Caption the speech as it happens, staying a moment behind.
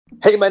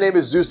Hey, my name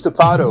is Zeus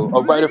Tapato,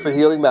 a writer for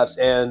Healing Maps,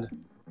 and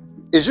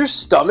is your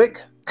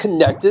stomach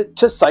connected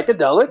to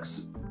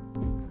psychedelics?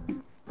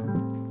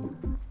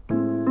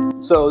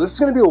 So this is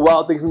going to be a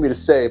wild thing for me to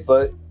say,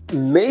 but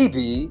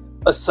maybe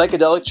a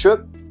psychedelic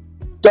trip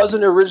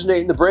doesn't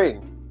originate in the brain.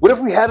 What if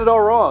we had it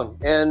all wrong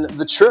and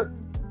the trip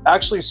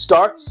actually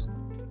starts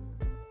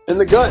in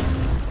the gut?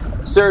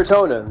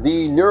 Serotonin,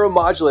 the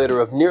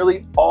neuromodulator of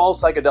nearly all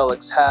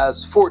psychedelics,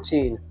 has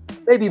 14,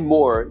 maybe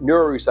more,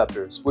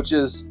 neuroreceptors, which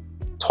is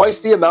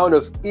twice the amount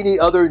of any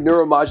other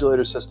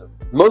neuromodulator system.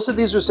 Most of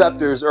these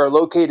receptors are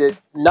located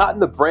not in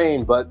the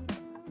brain, but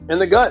in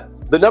the gut.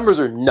 The numbers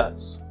are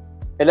nuts.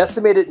 An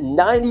estimated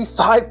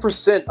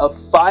 95% of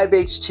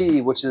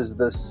 5-HT, which is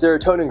the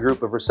serotonin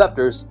group of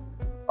receptors,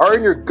 are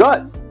in your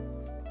gut.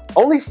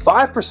 Only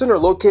 5% are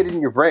located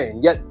in your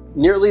brain, yet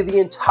nearly the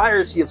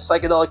entirety of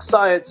psychedelic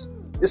science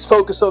is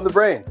focused on the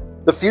brain.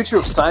 The future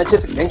of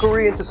scientific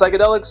inquiry into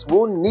psychedelics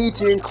will need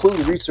to include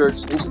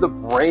research into the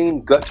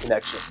brain-gut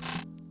connection.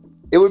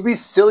 It would be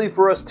silly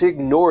for us to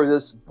ignore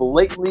this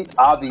blatantly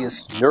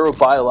obvious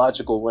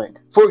neurobiological link.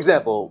 For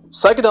example,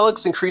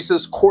 psychedelics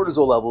increases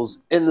cortisol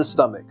levels in the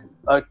stomach,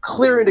 a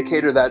clear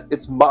indicator that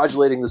it's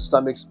modulating the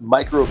stomach's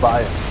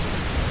microbiome.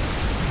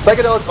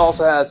 Psychedelics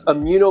also has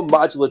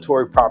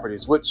immunomodulatory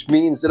properties, which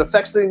means it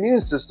affects the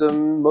immune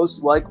system,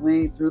 most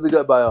likely through the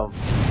gut biome.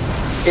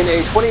 In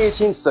a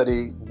 2018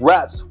 study,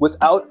 rats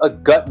without a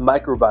gut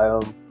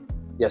microbiome,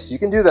 yes, you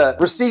can do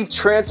that, received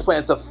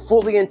transplants of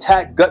fully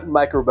intact gut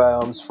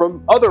microbiomes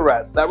from other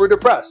rats that were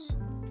depressed.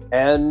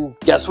 And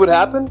guess what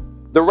happened?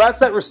 The rats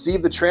that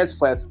received the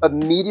transplants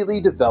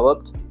immediately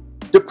developed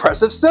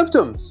depressive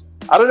symptoms.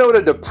 I don't know what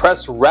a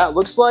depressed rat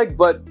looks like,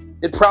 but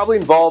it probably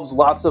involves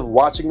lots of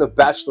watching The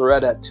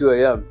Bachelorette at 2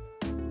 a.m.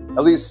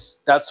 At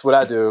least that's what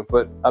I do,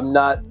 but I'm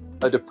not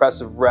a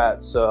depressive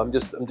rat, so I'm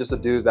just a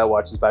dude that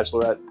watches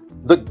Bachelorette.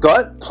 The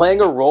gut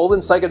playing a role in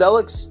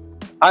psychedelics?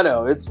 I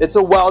know, it's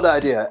a wild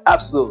idea,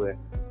 absolutely.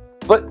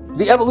 But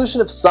the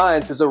evolution of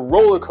science is a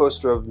roller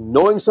coaster of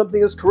knowing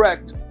something is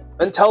correct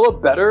until a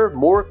better,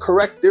 more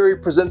correct theory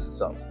presents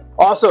itself.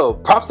 Also,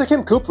 props to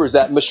Kim Coopers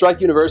at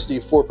Maastricht University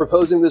for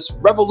proposing this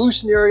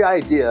revolutionary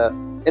idea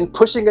and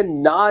pushing a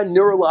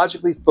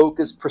non-neurologically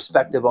focused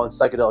perspective on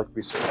psychedelic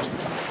research.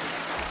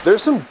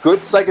 There's some good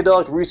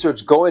psychedelic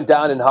research going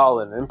down in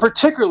Holland, and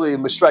particularly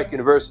Maastricht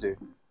University.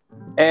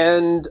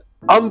 And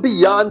I'm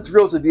beyond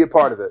thrilled to be a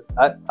part of it.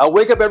 I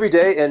wake up every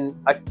day and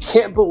I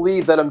can't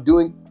believe that I'm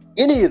doing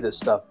any of this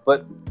stuff,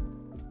 but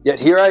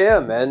yet here I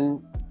am,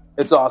 and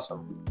it's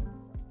awesome.